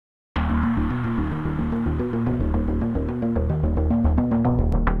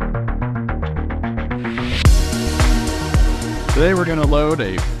Today we're going to load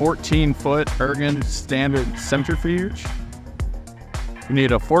a 14-foot Ergin standard centrifuge. We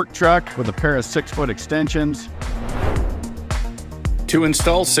need a fork truck with a pair of 6-foot extensions. To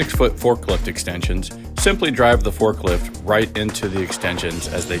install 6-foot forklift extensions, simply drive the forklift right into the extensions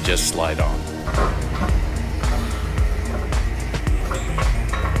as they just slide on.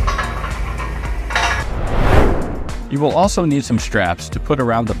 You will also need some straps to put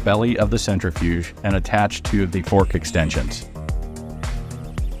around the belly of the centrifuge and attach to the fork extensions.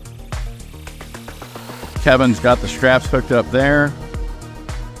 Kevin's got the straps hooked up there.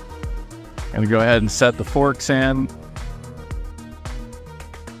 Gonna go ahead and set the forks in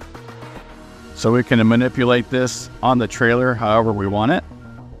so we can manipulate this on the trailer however we want it.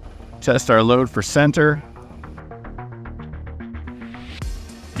 Test our load for center.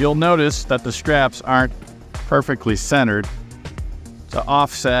 You'll notice that the straps aren't perfectly centered to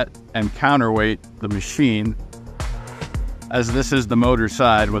offset and counterweight the machine, as this is the motor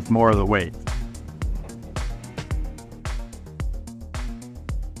side with more of the weight.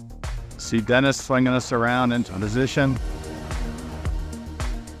 See Dennis swinging us around into position.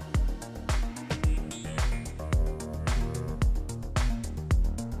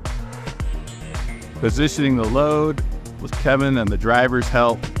 Positioning the load with Kevin and the driver's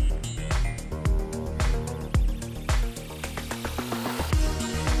help.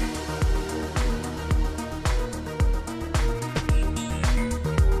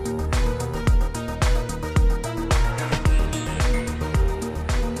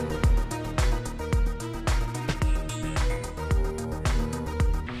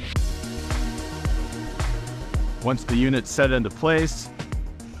 Once the unit's set into place,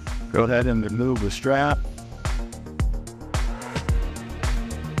 go ahead and remove the strap.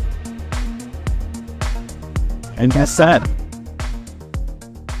 And get set.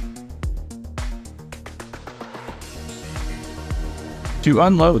 To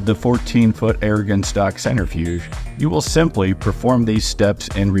unload the 14-foot Ergin stock centrifuge, you will simply perform these steps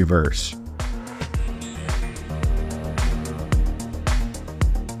in reverse.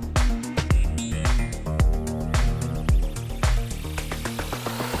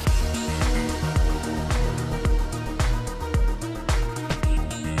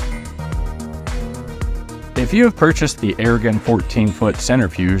 If you have purchased the Ergin 14-foot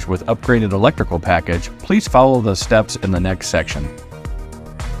centrifuge with upgraded electrical package, please follow the steps in the next section.